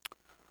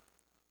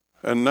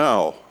And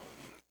now,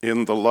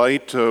 in the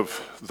light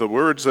of the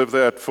words of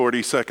that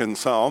 42nd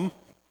Psalm,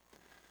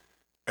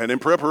 and in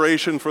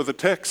preparation for the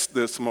text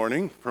this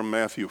morning from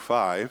Matthew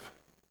 5,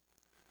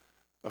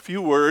 a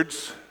few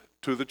words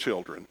to the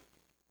children.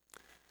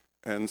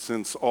 And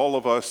since all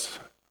of us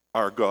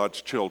are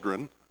God's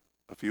children,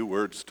 a few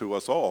words to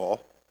us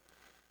all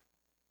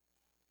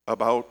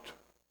about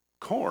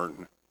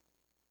corn.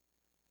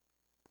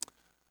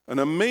 An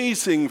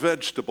amazing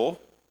vegetable.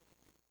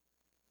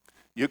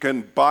 You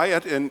can buy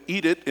it and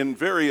eat it in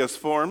various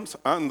forms,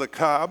 on the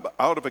cob,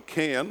 out of a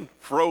can,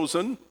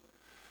 frozen.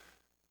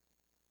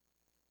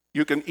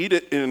 You can eat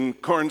it in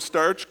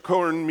cornstarch,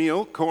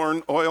 cornmeal,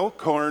 corn oil,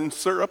 corn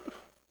syrup,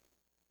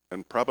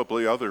 and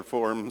probably other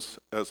forms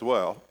as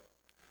well.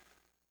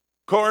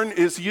 Corn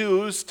is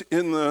used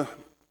in the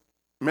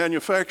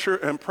manufacture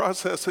and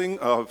processing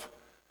of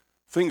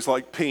things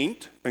like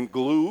paint and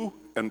glue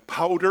and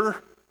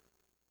powder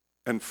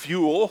and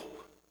fuel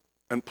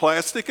and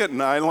plastic and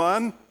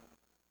nylon,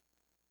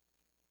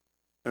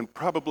 and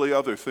probably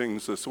other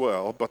things as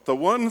well. But the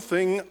one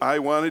thing I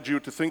wanted you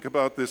to think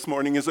about this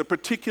morning is a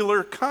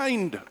particular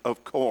kind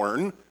of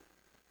corn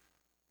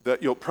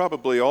that you'll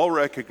probably all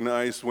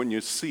recognize when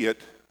you see it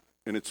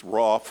in its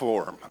raw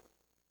form.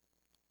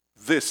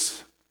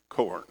 This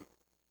corn.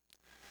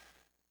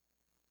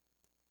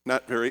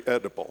 Not very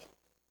edible,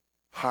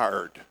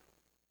 hard,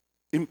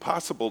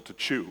 impossible to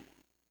chew,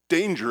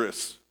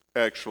 dangerous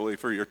actually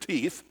for your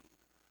teeth,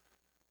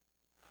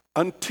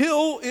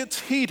 until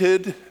it's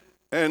heated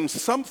and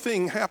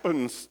something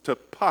happens to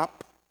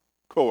pop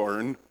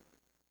corn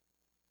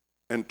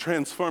and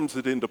transforms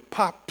it into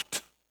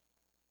popped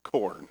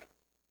corn.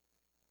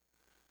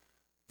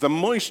 The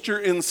moisture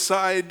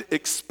inside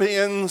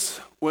expands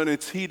when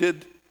it's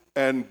heated,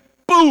 and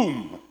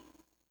boom,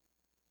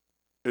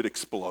 it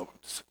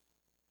explodes.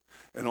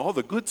 And all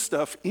the good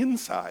stuff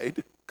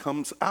inside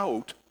comes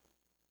out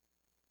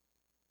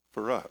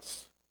for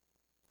us.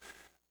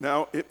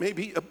 Now, it may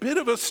be a bit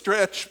of a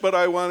stretch, but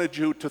I wanted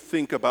you to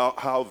think about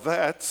how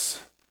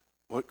that's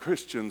what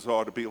Christians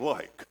ought to be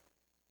like.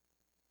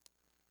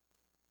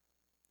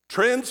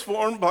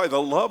 Transformed by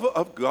the love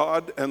of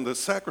God and the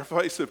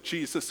sacrifice of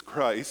Jesus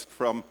Christ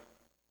from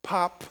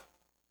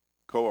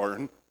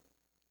popcorn,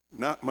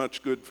 not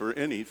much good for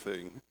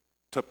anything,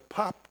 to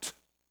popped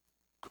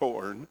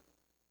corn,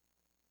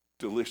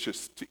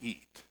 delicious to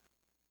eat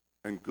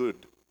and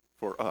good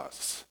for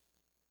us.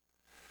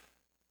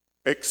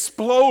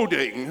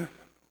 Exploding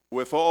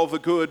with all the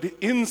good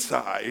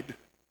inside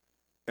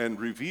and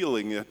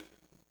revealing it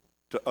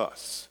to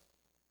us.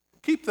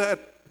 Keep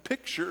that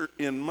picture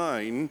in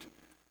mind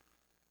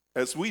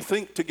as we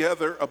think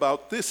together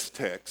about this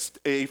text,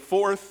 a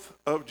fourth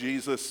of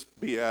Jesus'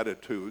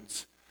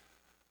 Beatitudes.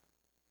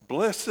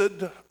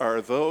 Blessed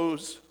are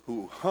those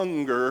who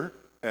hunger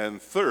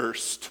and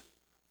thirst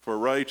for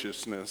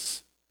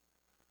righteousness,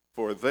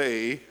 for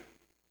they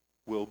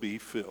will be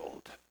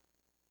filled.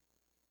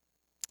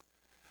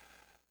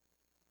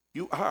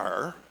 You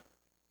are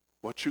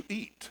what you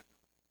eat,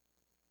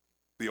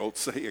 the old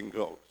saying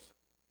goes.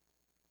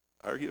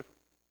 Are you?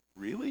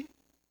 Really?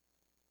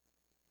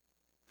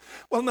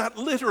 Well, not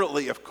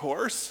literally, of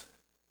course,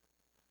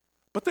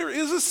 but there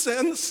is a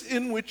sense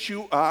in which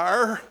you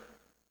are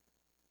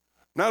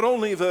not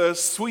only the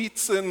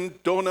sweets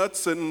and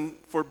donuts and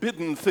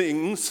forbidden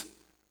things,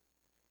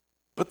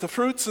 but the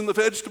fruits and the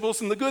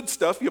vegetables and the good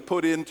stuff you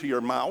put into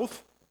your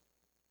mouth.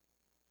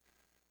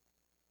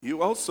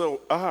 You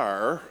also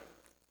are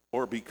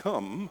or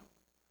become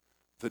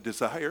the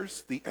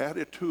desires, the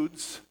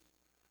attitudes,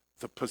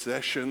 the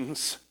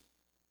possessions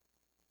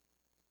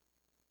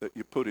that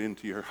you put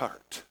into your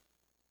heart.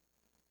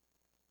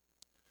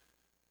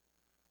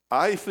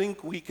 I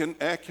think we can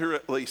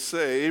accurately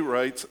say,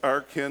 writes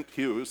R. Kent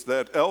Hughes,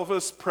 that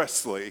Elvis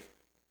Presley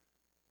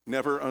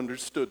never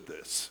understood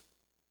this.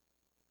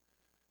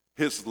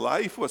 His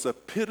life was a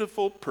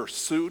pitiful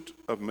pursuit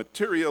of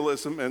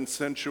materialism and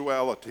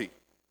sensuality.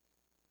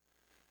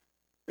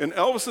 In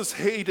Elvis's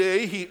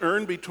heyday, he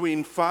earned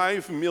between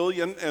 $5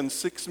 million and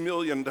 $6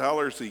 million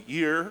a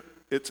year.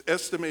 It's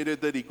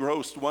estimated that he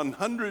grossed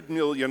 $100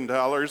 million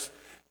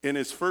in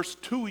his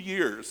first 2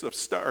 years of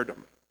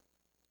stardom.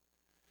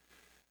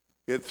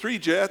 He had 3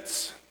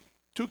 jets,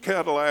 2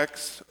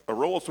 Cadillacs, a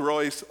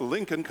Rolls-Royce, a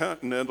Lincoln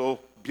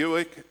Continental,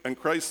 Buick, and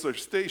Chrysler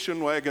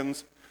station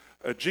wagons,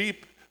 a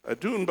Jeep, a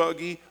dune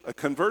buggy, a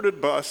converted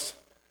bus,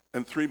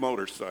 and 3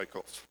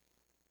 motorcycles.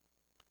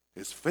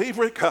 His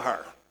favorite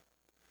car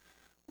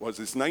was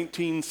his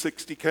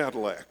 1960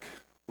 Cadillac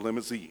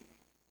limousine.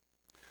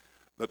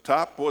 The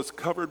top was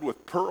covered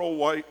with pearl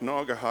white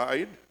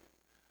naugahyde.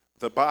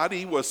 The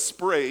body was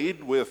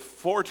sprayed with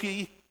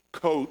 40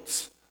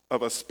 coats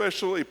of a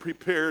specially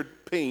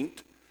prepared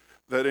paint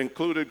that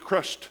included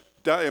crushed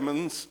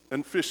diamonds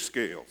and fish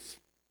scales.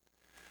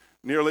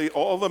 Nearly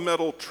all the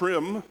metal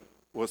trim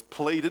was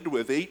plated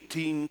with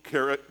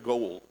 18-karat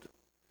gold.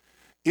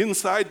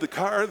 Inside the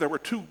car, there were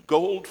 2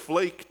 gold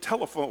flake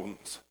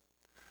telephones,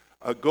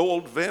 a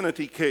gold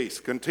vanity case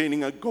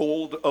containing a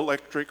gold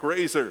electric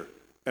razor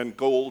and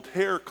gold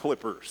hair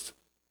clippers,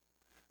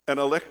 an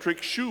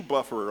electric shoe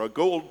buffer, a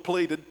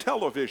gold-plated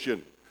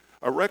television,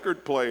 a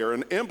record player,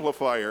 an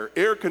amplifier,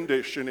 air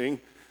conditioning,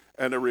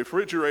 and a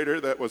refrigerator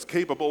that was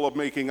capable of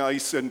making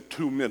ice in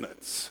 2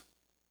 minutes.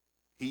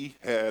 He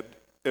had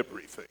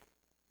everything.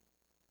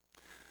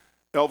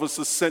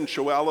 Elvis's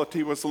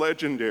sensuality was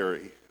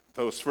legendary.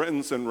 Those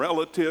friends and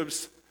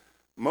relatives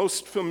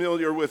most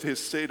familiar with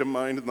his state of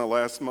mind in the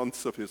last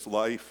months of his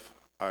life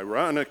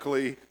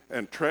ironically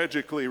and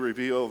tragically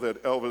reveal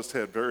that Elvis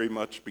had very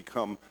much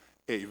become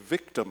a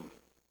victim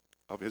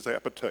of his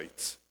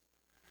appetites.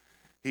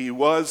 He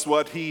was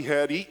what he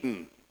had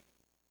eaten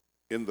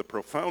in the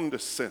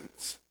profoundest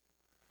sense.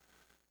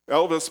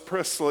 Elvis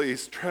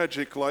Presley's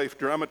tragic life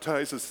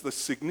dramatizes the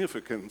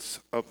significance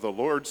of the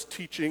Lord's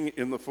teaching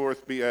in the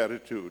fourth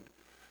beatitude,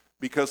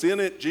 because in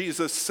it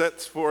Jesus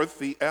sets forth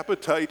the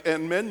appetite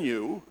and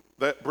menu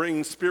that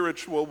bring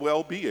spiritual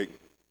well-being.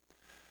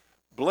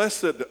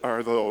 Blessed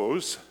are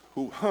those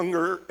who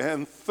hunger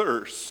and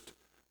thirst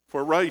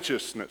for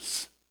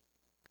righteousness,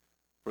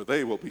 for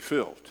they will be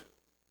filled.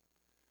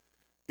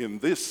 In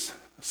this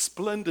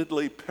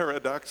splendidly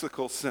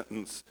paradoxical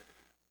sentence,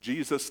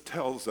 Jesus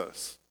tells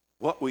us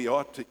what we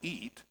ought to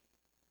eat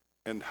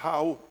and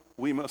how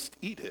we must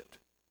eat it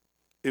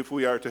if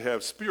we are to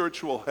have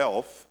spiritual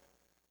health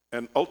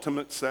and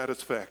ultimate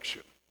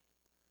satisfaction.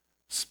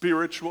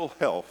 Spiritual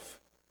health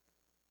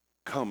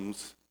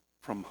comes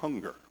from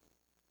hunger.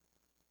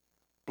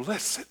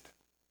 Blessed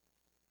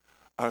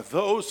are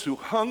those who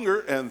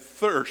hunger and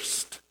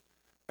thirst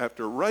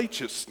after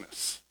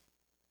righteousness,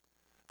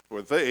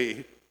 for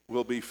they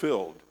will be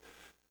filled.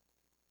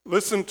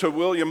 Listen to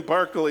William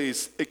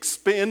Barclay's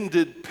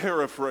expanded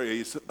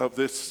paraphrase of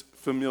this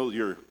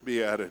familiar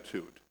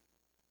beatitude.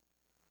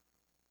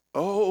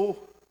 Oh,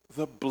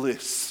 the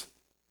bliss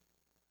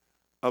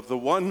of the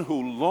one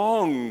who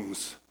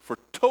longs for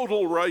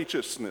total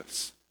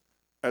righteousness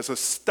as a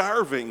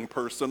starving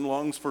person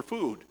longs for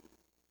food,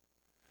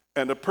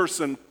 and a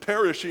person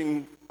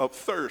perishing of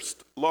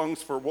thirst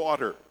longs for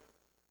water.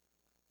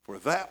 For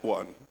that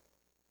one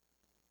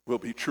will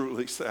be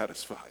truly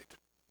satisfied.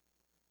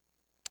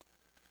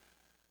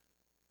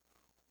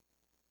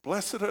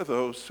 Blessed are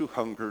those who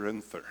hunger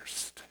and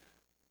thirst.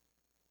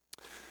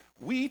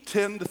 We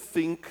tend to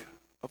think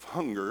of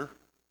hunger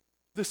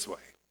this way.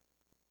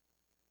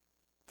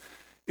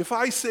 If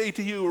I say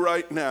to you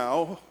right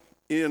now,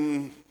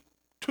 in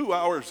 2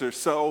 hours or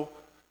so,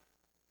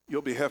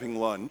 you'll be having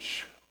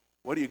lunch,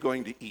 what are you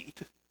going to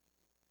eat?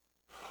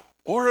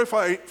 Or if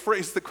I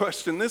phrase the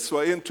question this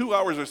way, in 2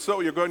 hours or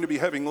so, you're going to be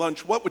having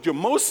lunch, what would you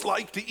most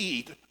like to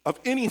eat of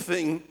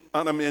anything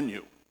on a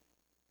menu?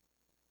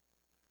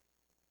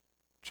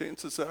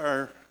 Chances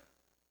are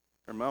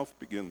your mouth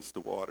begins to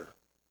water,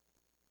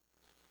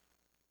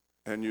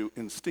 and you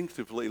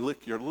instinctively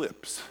lick your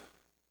lips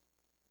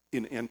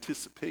in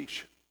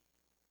anticipation.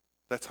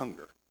 That's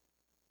hunger.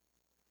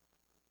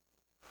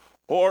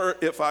 Or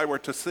if I were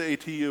to say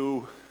to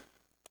you,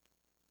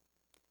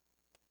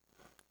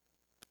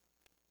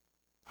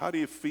 how do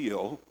you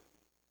feel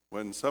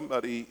when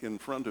somebody in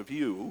front of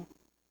you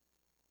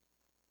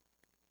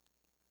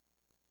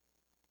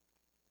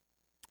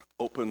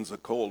opens a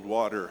cold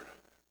water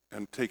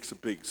and takes a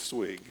big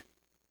swig,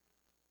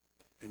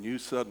 and you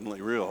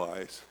suddenly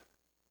realize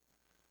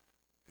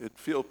it'd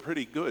feel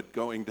pretty good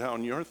going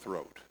down your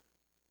throat?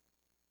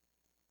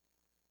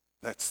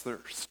 That's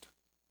thirst.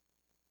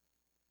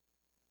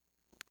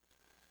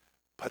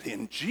 But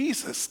in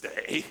Jesus'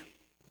 day,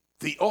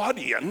 the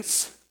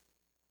audience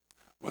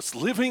was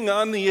living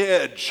on the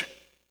edge.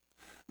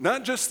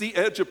 Not just the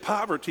edge of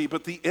poverty,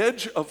 but the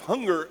edge of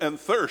hunger and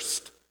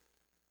thirst.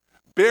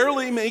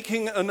 Barely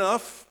making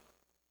enough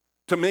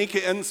to make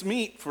ends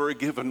meet for a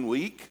given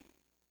week.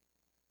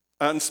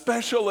 On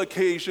special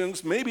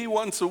occasions, maybe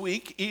once a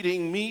week,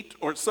 eating meat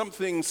or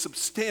something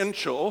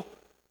substantial,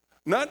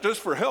 not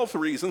just for health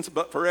reasons,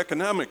 but for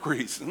economic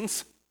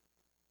reasons.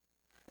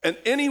 And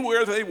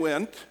anywhere they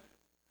went,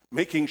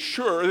 making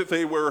sure that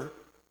they were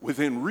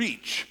within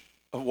reach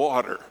of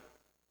water.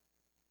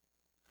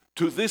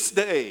 To this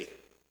day,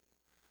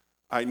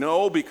 I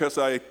know because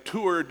I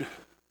toured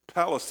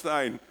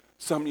Palestine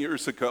some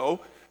years ago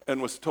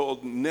and was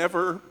told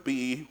never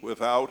be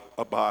without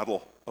a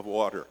bottle of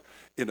water.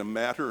 In a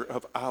matter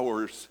of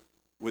hours,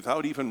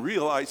 without even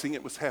realizing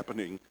it was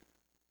happening,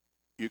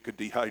 you could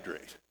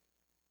dehydrate.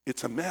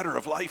 It's a matter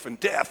of life and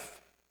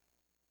death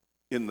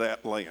in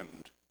that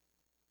land.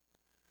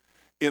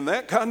 In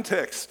that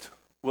context,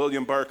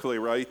 William Barclay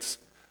writes,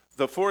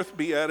 the fourth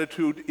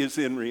beatitude is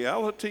in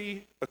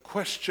reality a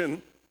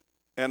question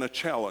and a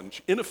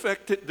challenge. In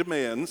effect, it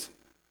demands,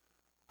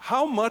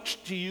 how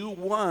much do you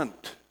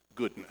want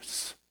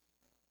goodness?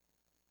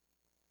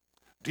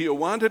 Do you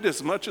want it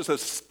as much as a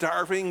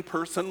starving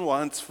person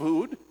wants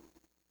food?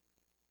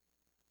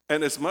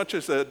 And as much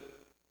as a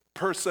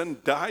person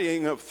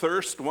dying of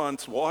thirst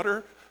wants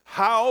water?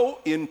 How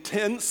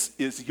intense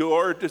is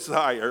your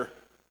desire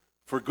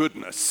for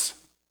goodness?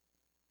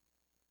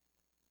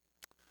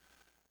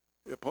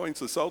 It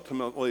points us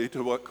ultimately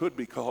to what could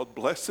be called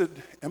blessed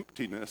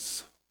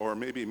emptiness, or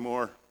maybe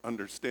more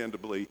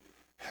understandably,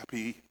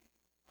 happy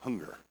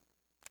hunger.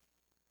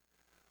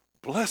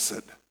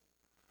 Blessed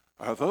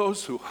are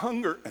those who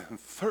hunger and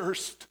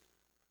thirst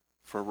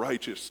for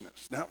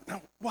righteousness. Now,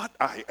 what,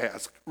 I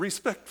ask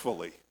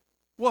respectfully,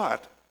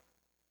 what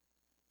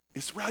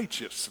is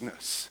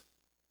righteousness?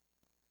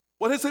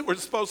 What is it we're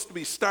supposed to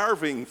be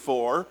starving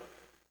for,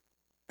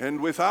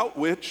 and without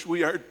which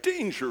we are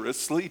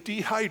dangerously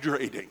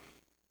dehydrating?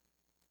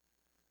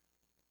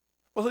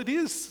 Well, it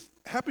is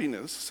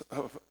happiness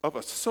of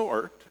a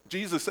sort.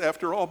 Jesus,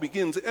 after all,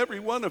 begins every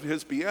one of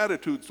his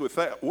Beatitudes with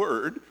that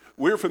word.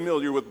 We're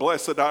familiar with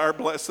blessed are,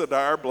 blessed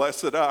are,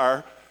 blessed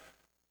are.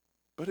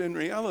 But in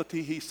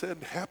reality, he said,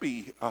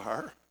 happy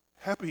are,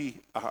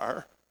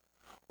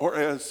 or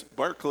as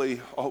Barclay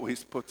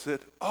always puts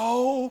it,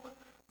 oh,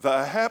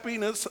 the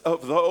happiness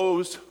of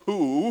those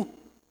who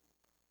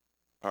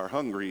are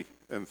hungry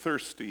and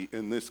thirsty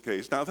in this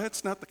case. Now,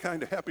 that's not the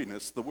kind of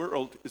happiness the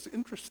world is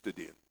interested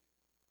in.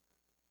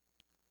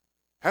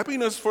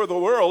 Happiness for the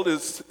world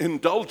is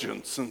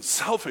indulgence and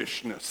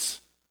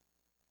selfishness,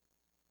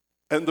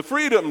 and the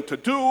freedom to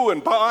do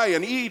and buy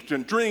and eat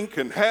and drink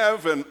and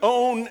have and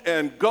own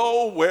and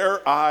go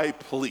where I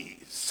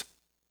please.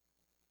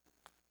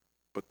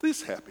 But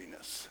this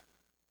happiness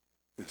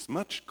is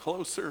much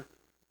closer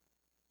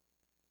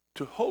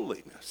to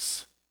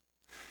holiness.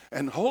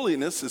 And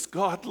holiness is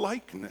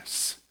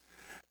God-likeness.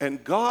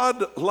 And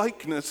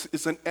God-likeness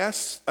is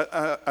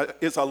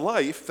a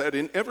life that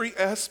in every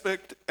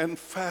aspect and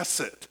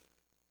facet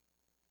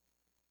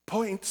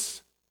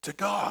points to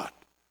God,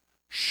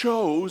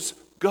 shows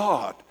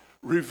God,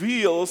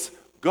 reveals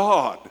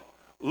God,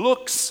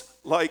 looks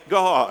like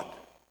God.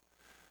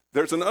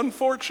 There's an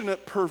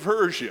unfortunate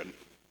perversion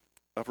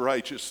of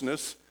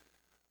righteousness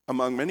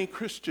among many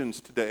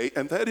Christians today,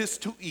 and that is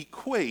to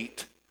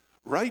equate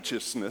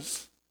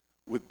righteousness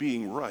with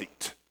being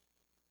right.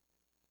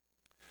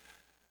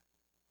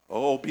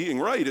 Oh, being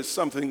right is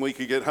something we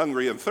could get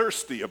hungry and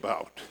thirsty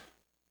about.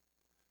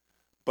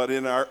 But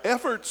in our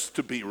efforts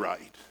to be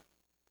right,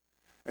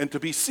 and to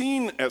be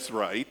seen as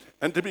right,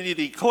 and to be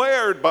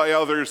declared by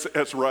others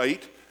as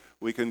right,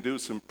 we can do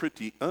some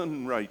pretty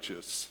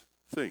unrighteous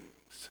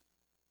things.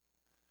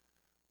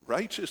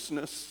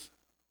 Righteousness,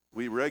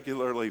 we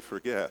regularly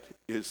forget,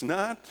 is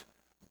not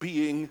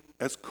being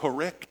as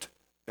correct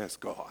as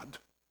God,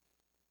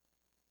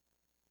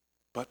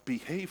 but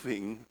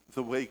behaving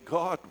the way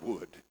God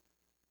would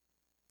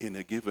in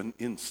a given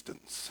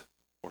instance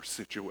or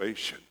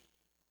situation.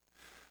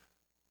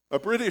 A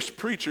British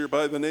preacher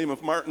by the name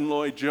of Martin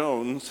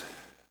Lloyd-Jones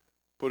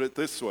put it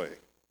this way: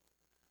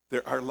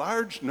 there are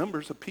large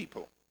numbers of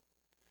people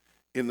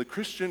in the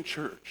Christian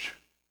church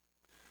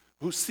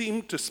who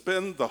seem to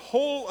spend the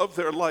whole of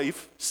their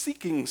life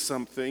seeking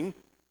something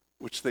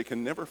which they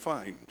can never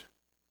find,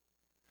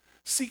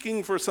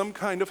 seeking for some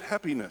kind of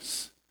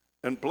happiness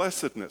and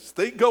blessedness.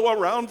 They go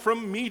around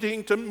from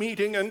meeting to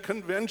meeting and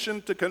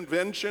convention to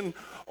convention,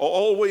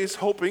 always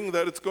hoping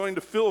that it's going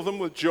to fill them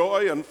with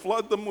joy and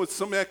flood them with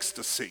some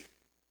ecstasy.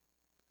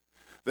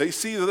 They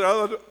see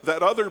that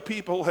other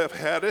people have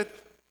had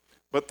it,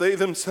 but they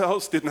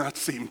themselves did not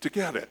seem to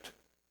get it.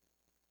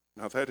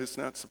 Now, that is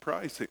not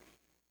surprising.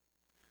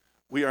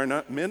 We are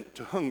not meant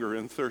to hunger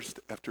and thirst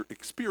after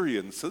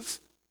experiences.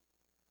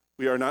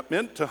 We are not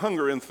meant to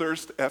hunger and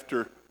thirst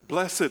after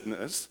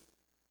blessedness.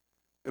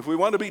 If we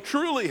want to be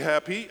truly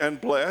happy and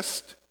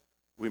blessed,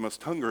 we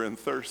must hunger and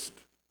thirst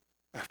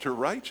after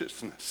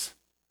righteousness.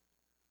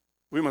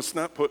 We must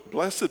not put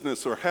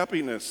blessedness or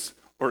happiness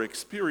or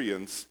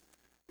experience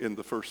in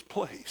the first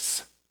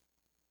place.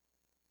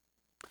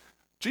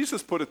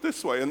 Jesus put it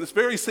this way in this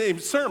very same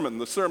sermon,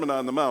 the Sermon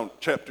on the Mount,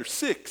 chapter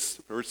 6,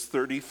 verse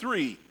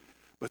 33.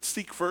 But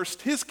seek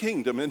first his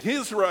kingdom and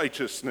his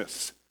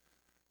righteousness,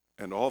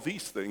 and all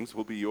these things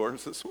will be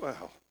yours as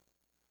well.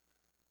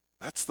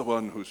 That's the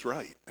one who's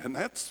right, and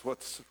that's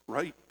what's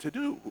right to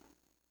do.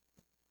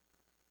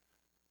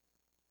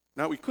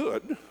 Now, we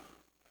could,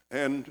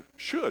 and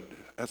should,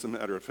 as a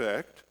matter of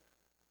fact,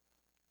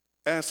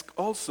 ask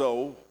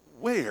also,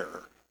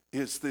 where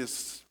is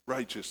this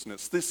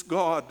righteousness, this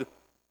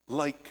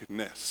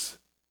God-likeness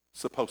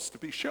supposed to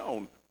be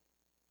shown?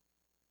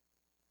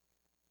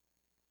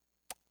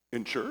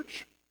 In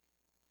church?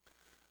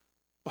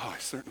 Oh, I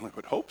certainly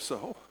would hope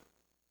so.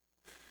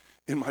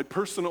 In my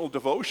personal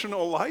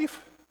devotional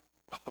life?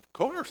 Well, of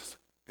course,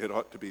 it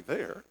ought to be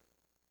there.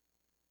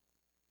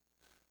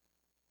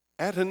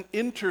 At an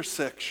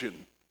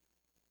intersection,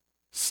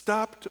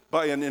 stopped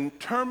by an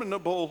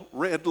interminable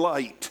red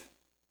light,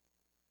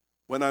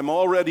 when I'm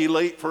already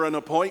late for an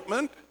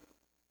appointment?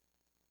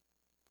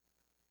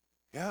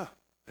 Yeah,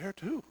 there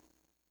too.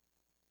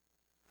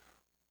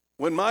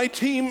 When my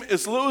team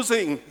is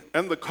losing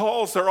and the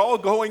calls are all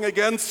going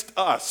against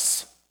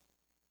us?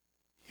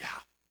 Yeah,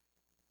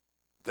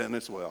 then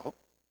as well.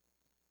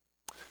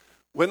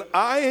 When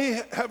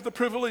I have the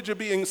privilege of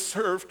being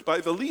served by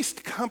the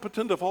least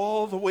competent of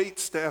all the wait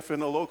staff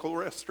in a local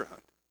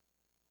restaurant?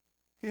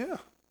 Yeah.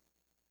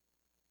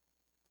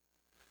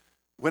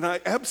 When I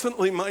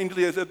absently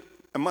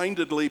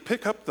mindedly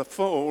pick up the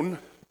phone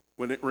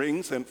when it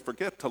rings and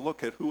forget to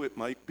look at who it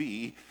might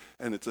be,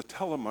 and it's a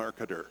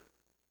telemarketer.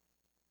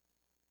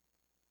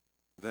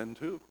 Then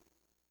too.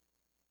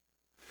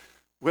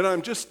 When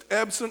I'm just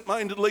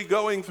absent-mindedly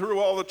going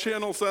through all the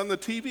channels on the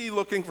TV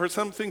looking for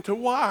something to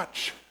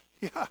watch,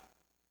 yeah,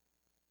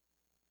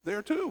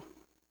 there too.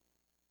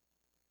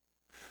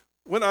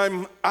 When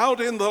I'm out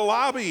in the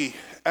lobby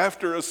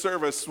after a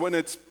service, when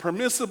it's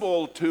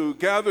permissible to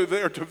gather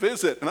there to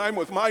visit, and I'm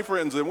with my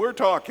friends and we're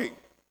talking,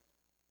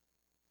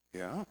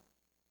 yeah.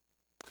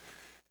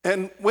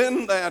 And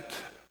when that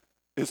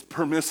is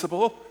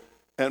permissible,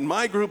 and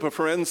my group of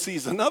friends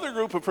sees another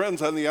group of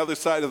friends on the other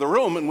side of the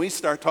room, and we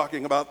start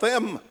talking about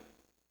them,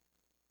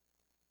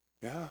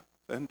 yeah,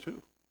 then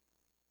too.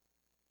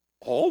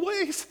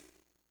 Always?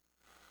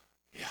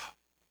 Yeah.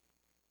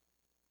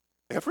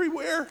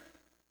 Everywhere?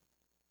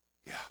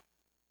 Yeah.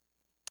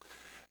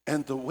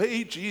 And the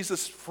way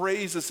Jesus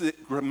phrases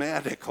it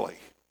grammatically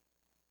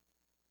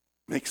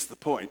makes the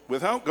point.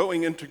 Without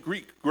going into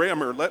Greek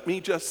grammar, let me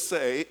just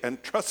say,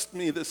 and trust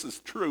me, this is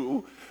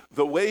true,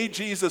 the way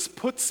Jesus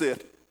puts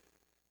it,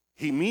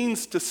 he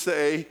means to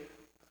say,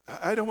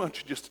 I don't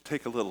want you just to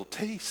take a little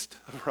taste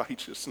of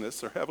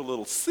righteousness or have a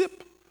little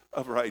sip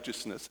of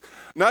righteousness.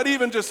 Not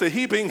even just a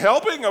heaping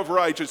helping of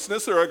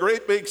righteousness or a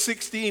great big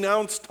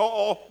 16-ounce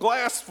tall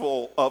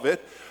glassful of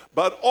it,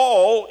 but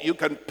all you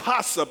can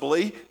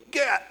possibly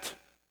get.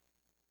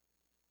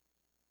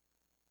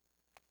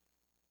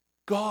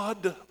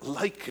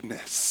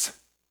 God-likeness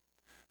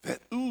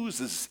that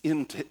oozes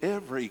into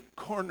every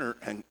corner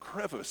and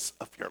crevice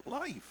of your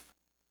life.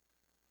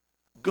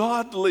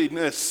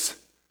 Godliness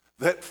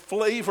that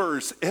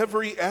flavors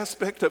every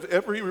aspect of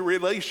every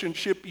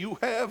relationship you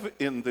have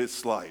in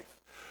this life.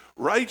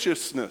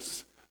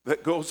 Righteousness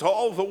that goes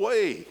all the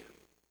way.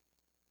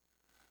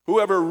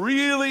 Whoever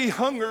really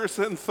hungers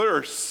and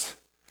thirsts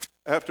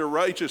after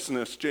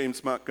righteousness,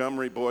 James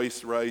Montgomery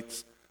Boyce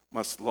writes,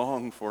 must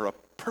long for a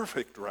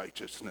perfect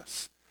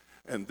righteousness.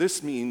 And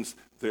this means,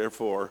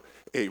 therefore,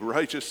 a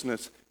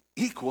righteousness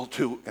equal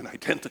to and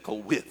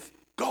identical with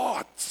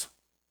God's.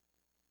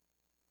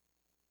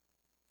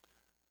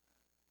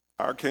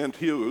 R. Kent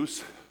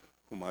Hughes,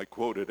 whom I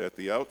quoted at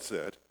the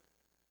outset,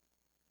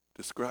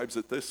 describes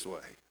it this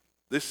way.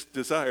 This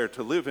desire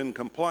to live in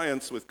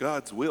compliance with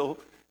God's will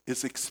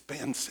is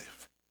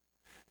expansive.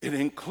 It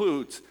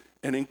includes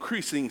an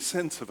increasing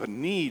sense of a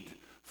need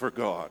for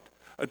God,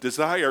 a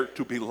desire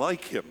to be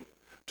like him.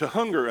 To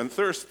hunger and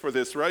thirst for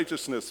this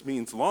righteousness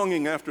means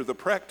longing after the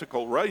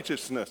practical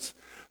righteousness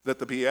that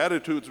the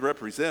Beatitudes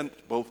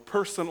represent, both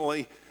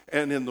personally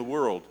and in the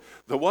world.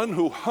 The one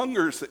who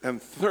hungers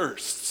and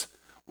thirsts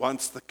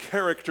wants the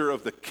character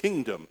of the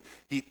kingdom.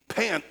 He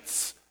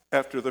pants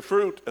after the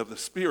fruit of the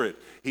Spirit.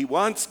 He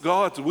wants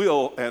God's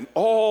will and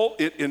all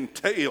it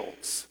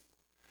entails.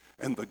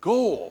 And the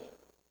goal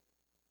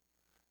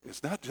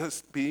is not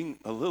just being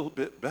a little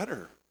bit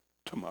better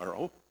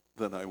tomorrow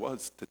than I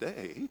was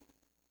today,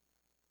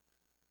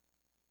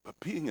 but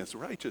being as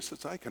righteous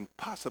as I can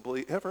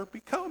possibly ever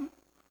become.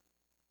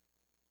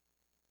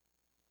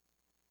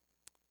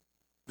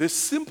 This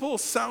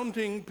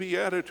simple-sounding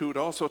beatitude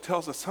also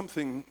tells us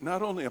something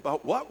not only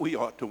about what we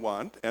ought to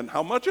want and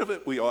how much of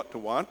it we ought to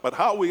want, but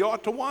how we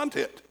ought to want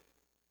it.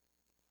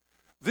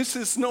 This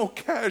is no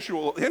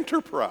casual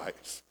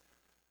enterprise,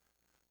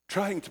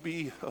 trying to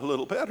be a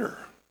little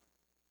better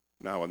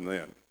now and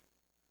then.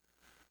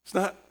 It's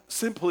not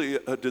simply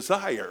a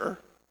desire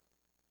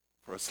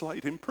for a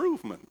slight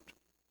improvement.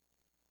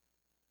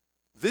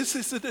 This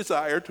is a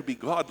desire to be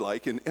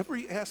godlike in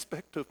every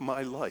aspect of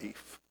my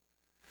life,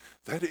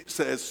 that it's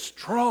as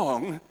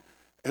strong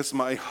as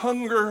my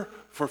hunger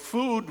for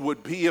food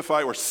would be if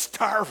I were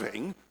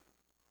starving,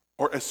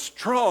 or as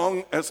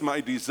strong as my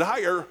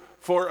desire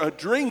for a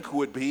drink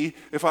would be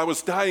if I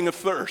was dying of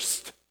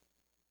thirst.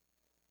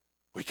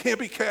 We can't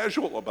be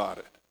casual about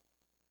it.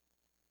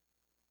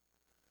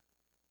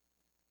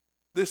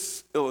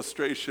 This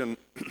illustration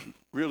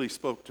really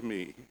spoke to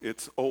me.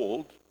 It's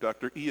old.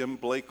 Dr. E.M.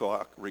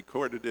 Blakelock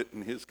recorded it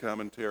in his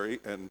commentary,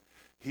 and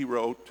he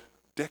wrote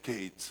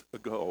decades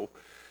ago.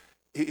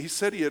 He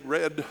said he had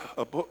read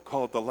a book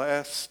called The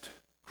Last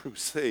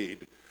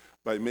Crusade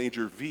by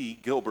Major V.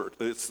 Gilbert.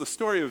 It's the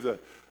story of the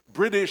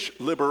British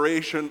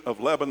liberation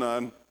of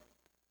Lebanon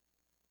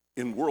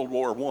in World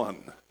War I.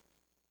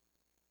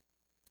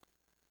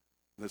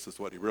 This is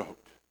what he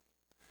wrote.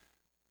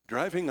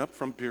 Driving up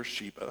from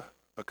Beersheba,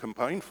 a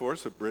combined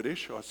force of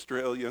British,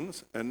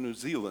 Australians, and New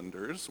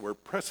Zealanders were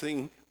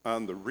pressing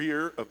on the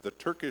rear of the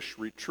Turkish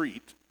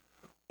retreat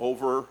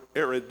over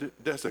arid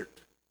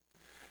desert.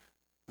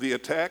 The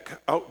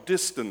attack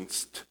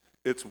outdistanced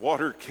its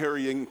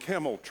water-carrying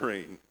camel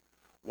train.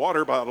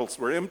 Water bottles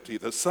were empty.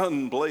 The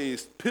sun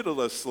blazed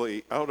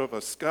pitilessly out of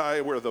a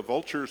sky where the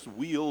vultures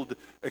wheeled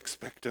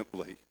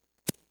expectantly.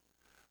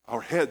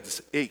 Our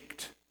heads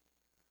ached,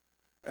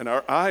 and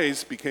our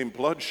eyes became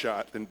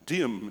bloodshot and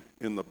dim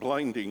in the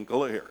blinding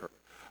glare.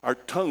 Our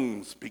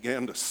tongues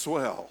began to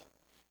swell.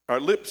 Our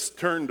lips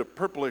turned to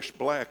purplish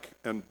black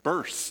and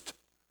burst.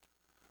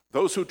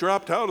 Those who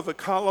dropped out of the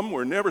column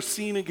were never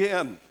seen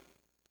again.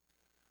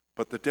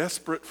 But the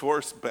desperate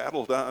force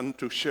battled on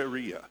to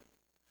Sharia.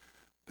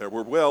 There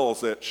were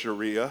wells at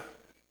Sharia,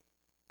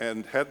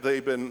 and had they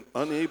been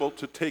unable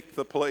to take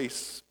the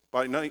place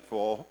by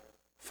nightfall,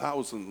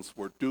 thousands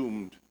were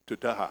doomed to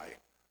die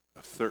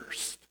of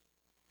thirst.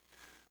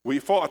 We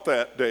fought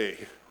that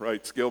day,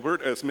 writes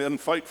Gilbert, as men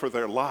fight for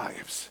their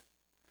lives.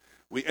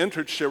 We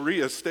entered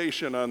Sharia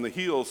station on the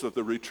heels of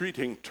the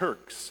retreating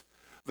Turks.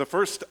 The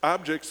first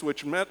objects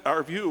which met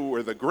our view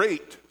were the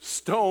great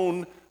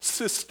stone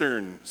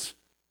cisterns,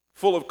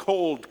 full of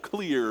cold,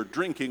 clear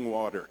drinking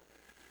water.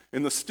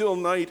 In the still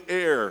night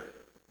air,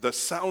 the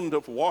sound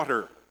of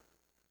water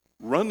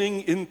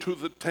running into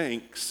the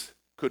tanks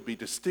could be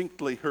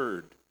distinctly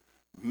heard,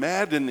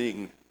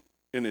 maddening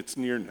in its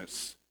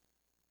nearness,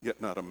 yet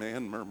not a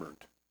man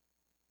murmured.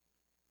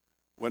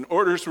 When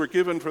orders were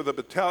given for the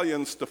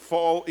battalions to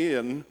fall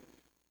in,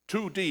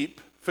 too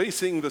deep,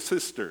 facing the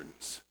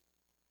cisterns,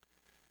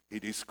 he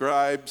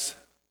describes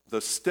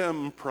the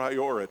STEM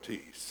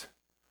priorities: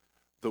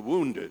 the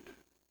wounded,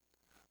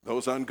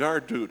 those on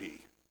guard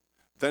duty.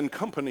 Then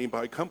company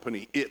by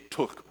company, it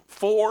took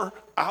 4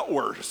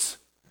 hours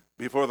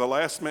before the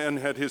last man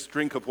had his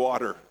drink of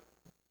water.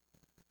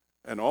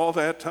 And all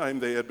that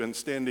time they had been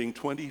standing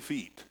 20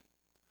 feet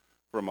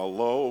from a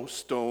low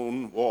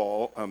stone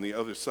wall on the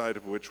other side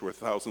of which were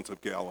thousands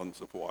of gallons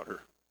of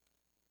water.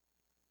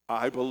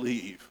 I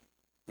believe,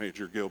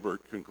 Major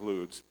Gilbert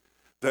concludes,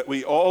 that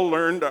we all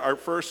learned our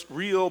first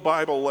real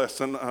Bible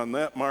lesson on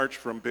that march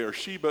from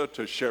Beersheba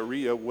to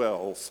Sharia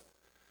wells.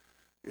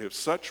 If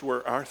such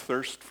were our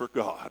thirst for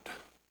God,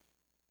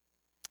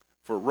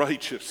 for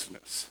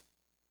righteousness,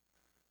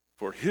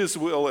 for His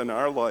will in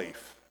our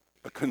life,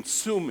 a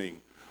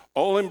consuming,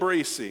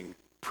 all-embracing,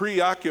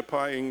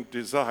 preoccupying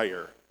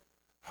desire,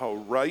 how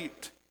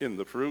right in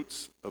the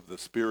fruits of the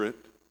Spirit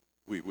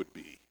we would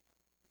be.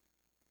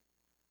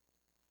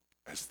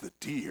 As the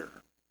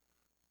deer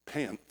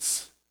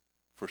pants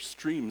for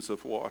streams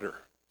of water,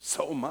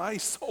 so my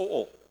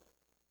soul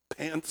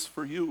pants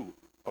for you,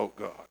 O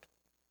God.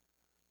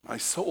 My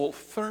soul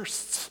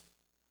thirsts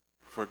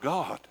for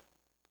God,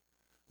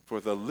 for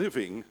the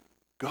living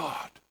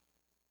God.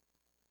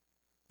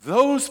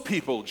 Those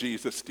people,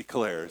 Jesus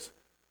declares,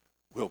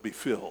 will be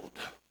filled.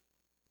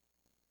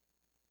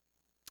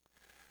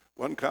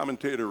 One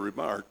commentator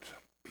remarked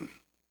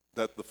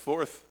that the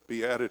fourth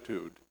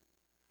beatitude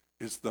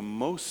is the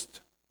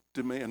most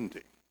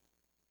demanding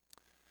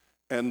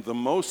and the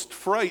most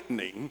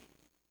frightening,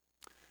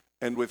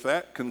 and with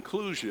that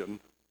conclusion,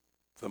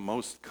 the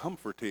most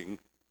comforting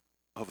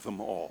of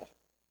them all.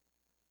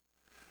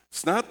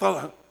 It's not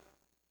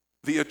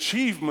the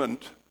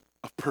achievement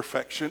of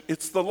perfection,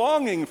 it's the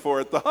longing for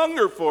it, the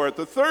hunger for it,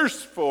 the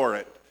thirst for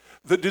it,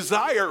 the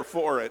desire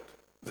for it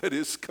that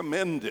is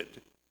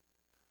commended.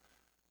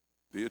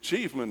 The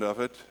achievement of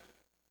it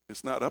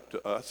is not up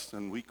to us,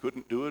 and we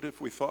couldn't do it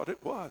if we thought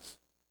it was.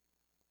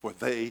 For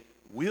they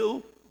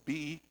will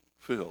be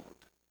filled.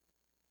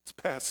 It's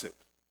passive.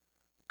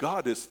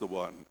 God is the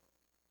one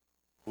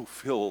who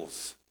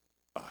fills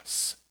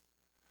us.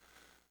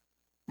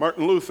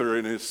 Martin Luther,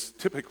 in his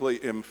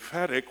typically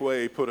emphatic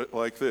way, put it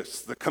like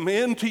this: the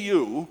command to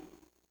you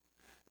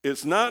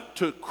is not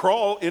to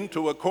crawl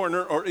into a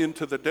corner or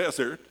into the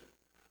desert,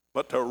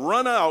 but to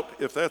run out,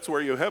 if that's where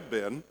you have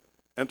been,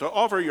 and to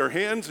offer your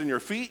hands and your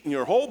feet and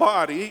your whole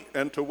body,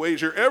 and to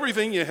wager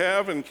everything you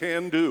have and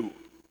can do.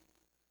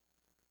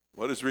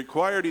 What is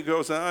required, he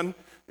goes on,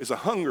 is a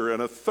hunger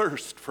and a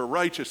thirst for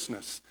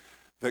righteousness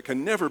that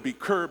can never be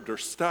curbed or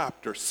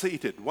stopped or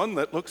sated, one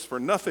that looks for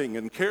nothing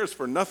and cares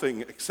for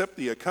nothing except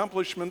the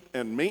accomplishment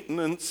and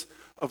maintenance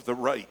of the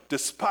right,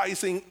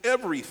 despising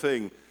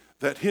everything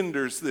that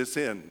hinders this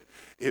end.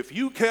 If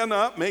you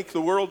cannot make the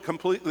world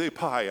completely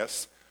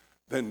pious,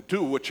 then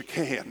do what you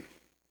can.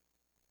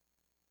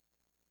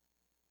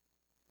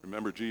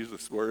 Remember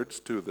Jesus' words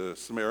to the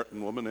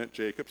Samaritan woman at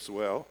Jacob's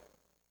well?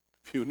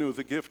 If you knew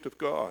the gift of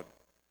God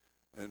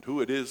and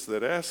who it is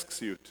that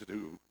asks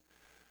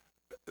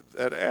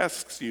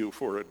you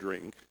for a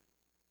drink,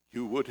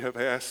 you would have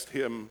asked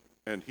him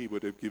and he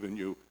would have given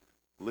you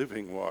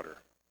living water.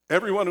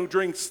 Everyone who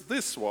drinks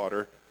this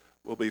water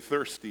will be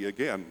thirsty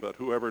again, but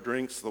whoever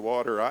drinks the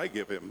water I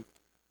give him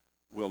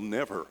will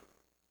never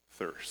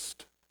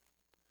thirst.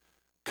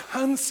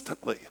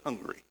 Constantly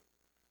hungry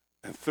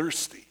and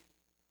thirsty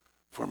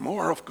for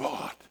more of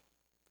God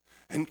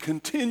and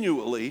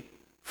continually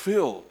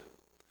filled.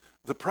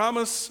 The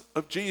promise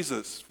of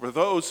Jesus for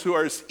those who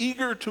are as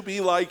eager to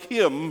be like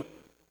him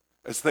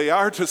as they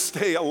are to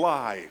stay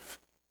alive.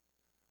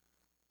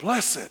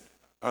 Blessed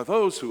are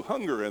those who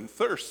hunger and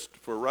thirst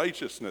for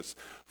righteousness,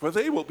 for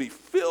they will be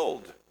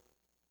filled.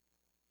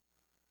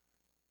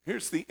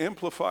 Here's the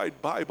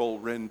Amplified Bible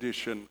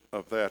rendition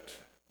of that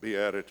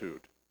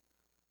beatitude.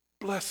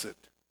 Blessed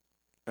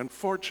and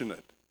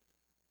fortunate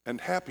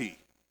and happy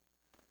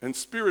and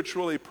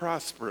spiritually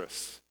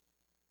prosperous,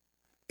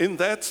 in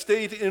that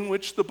state in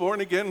which the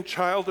born-again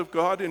child of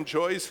God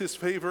enjoys his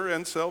favor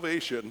and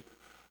salvation,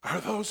 are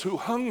those who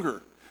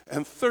hunger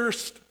and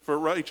thirst for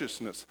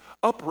righteousness,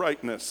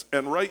 uprightness,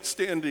 and right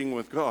standing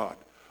with God.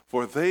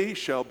 for they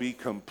shall be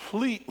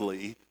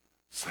completely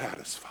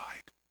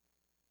satisfied.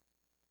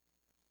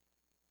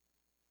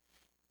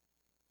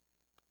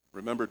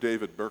 Remember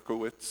David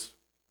Berkowitz?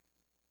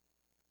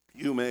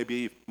 You may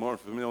be more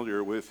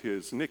familiar with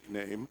his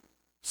nickname,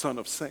 Son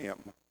of Sam.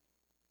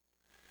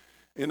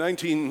 In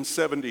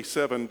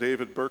 1977,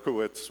 David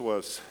Berkowitz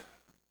was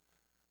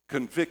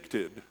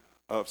convicted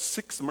of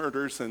 6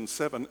 murders and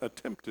 7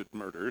 attempted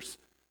murders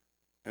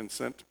and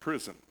sent to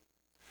prison.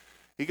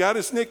 He got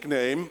his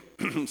nickname,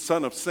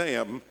 Son of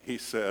Sam, he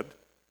said,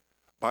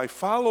 by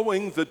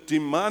following the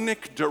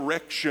demonic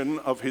direction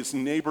of his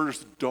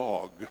neighbor's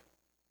dog.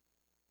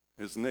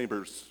 His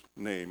neighbor's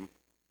name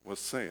was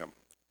Sam.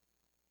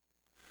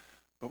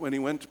 But when he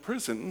went to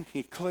prison,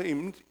 he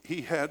claimed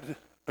he had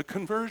a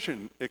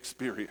conversion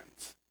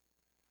experience.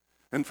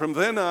 And from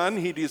then on,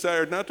 he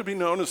desired not to be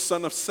known as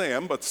Son of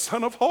Sam, but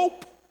Son of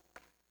Hope.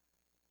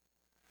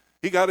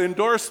 He got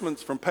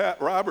endorsements from Pat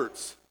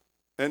Roberts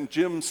and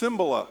Jim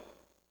Cymbala.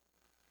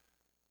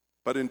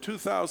 But in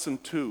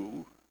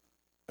 2002,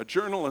 a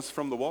journalist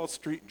from the Wall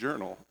Street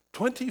Journal,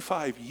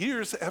 25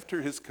 years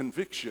after his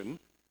conviction,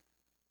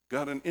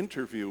 got an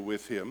interview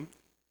with him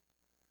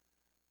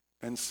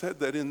and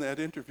said that in that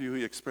interview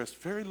he expressed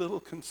very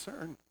little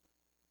concern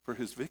for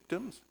his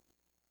victims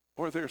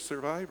or their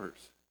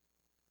survivors.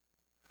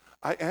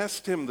 I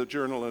asked him, the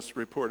journalist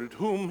reported,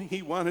 whom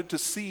he wanted to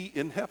see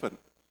in heaven.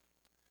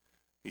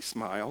 He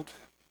smiled,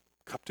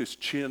 cupped his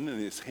chin in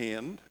his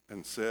hand,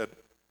 and said,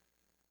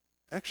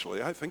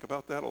 "Actually, I think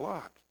about that a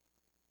lot."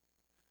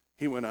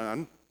 He went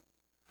on,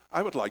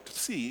 "I would like to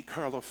see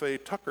Karla Faye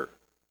Tucker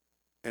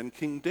and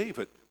King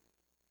David,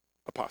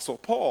 Apostle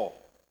Paul,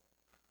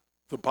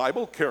 the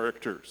Bible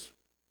characters,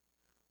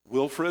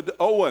 Wilfred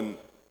Owen."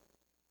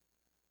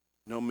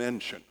 No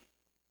mention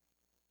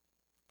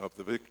of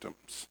the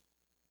victims.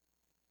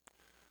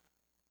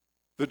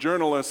 The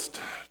journalist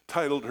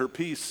titled her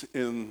piece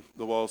in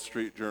the Wall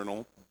Street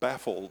Journal,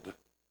 "Baffled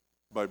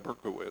by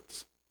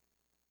Berkowitz."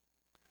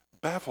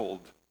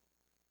 Baffled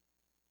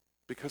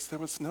because there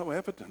was no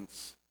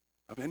evidence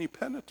of any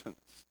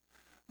penitence,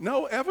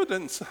 no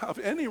evidence of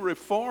any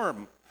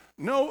reform,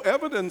 no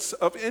evidence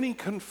of any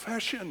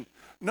confession,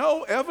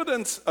 no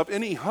evidence of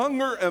any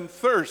hunger and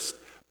thirst,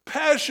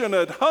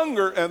 passionate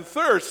hunger and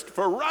thirst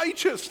for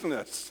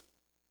righteousness.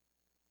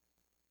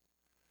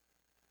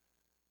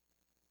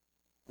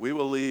 We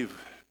will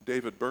leave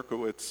David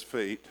Berkowitz's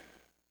fate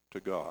to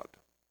God.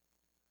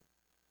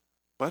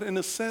 But in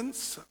a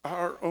sense,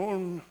 our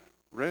own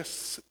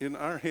rests in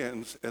our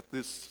hands at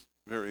this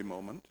very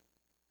moment.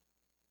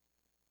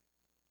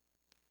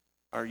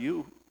 Are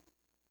you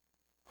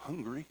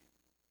hungry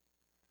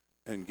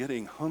and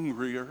getting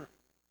hungrier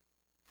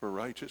for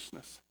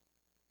righteousness?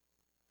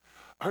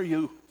 Are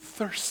you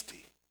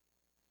thirsty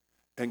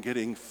and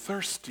getting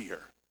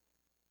thirstier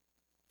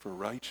for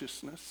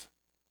righteousness?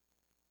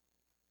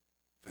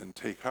 Then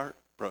take heart,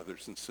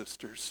 brothers and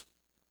sisters,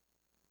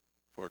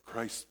 for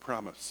Christ's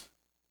promise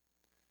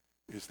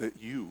is that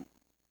you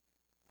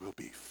will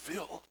be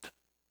filled.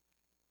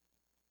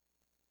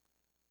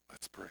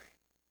 Let's pray.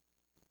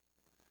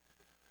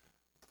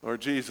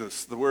 Lord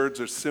Jesus, the words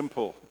are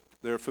simple.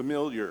 They're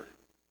familiar.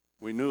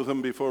 We knew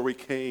them before we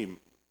came.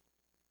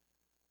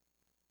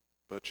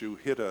 But you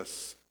hit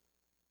us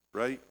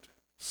right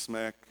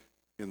smack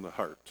in the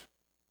heart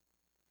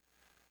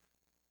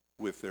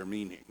with their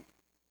meaning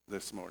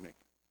this morning.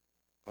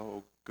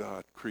 Oh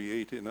God,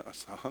 create in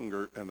us a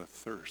hunger and a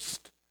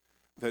thirst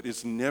that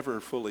is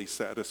never fully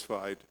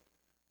satisfied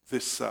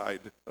this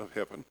side of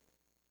heaven.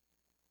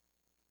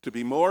 To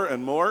be more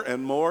and more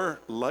and more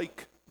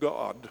like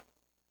God,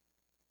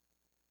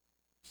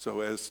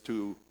 so as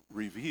to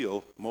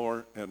reveal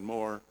more and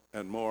more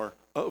and more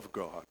of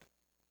God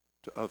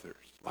to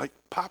others, like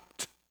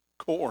popped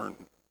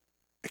corn,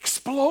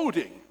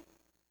 exploding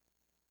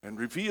and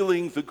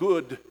revealing the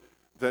good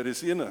that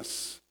is in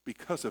us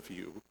because of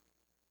you.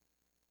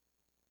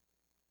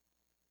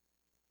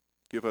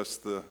 Give us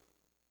the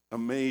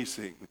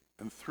amazing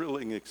and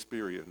thrilling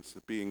experience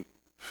of being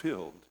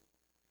filled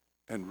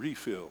and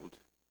refilled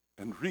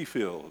and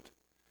refilled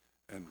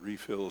and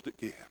refilled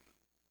again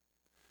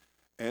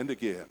and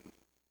again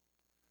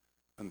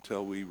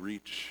until we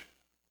reach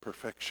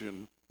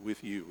perfection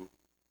with you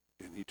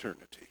in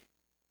eternity.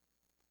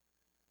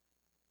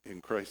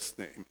 In Christ's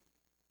name,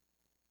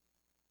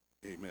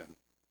 amen.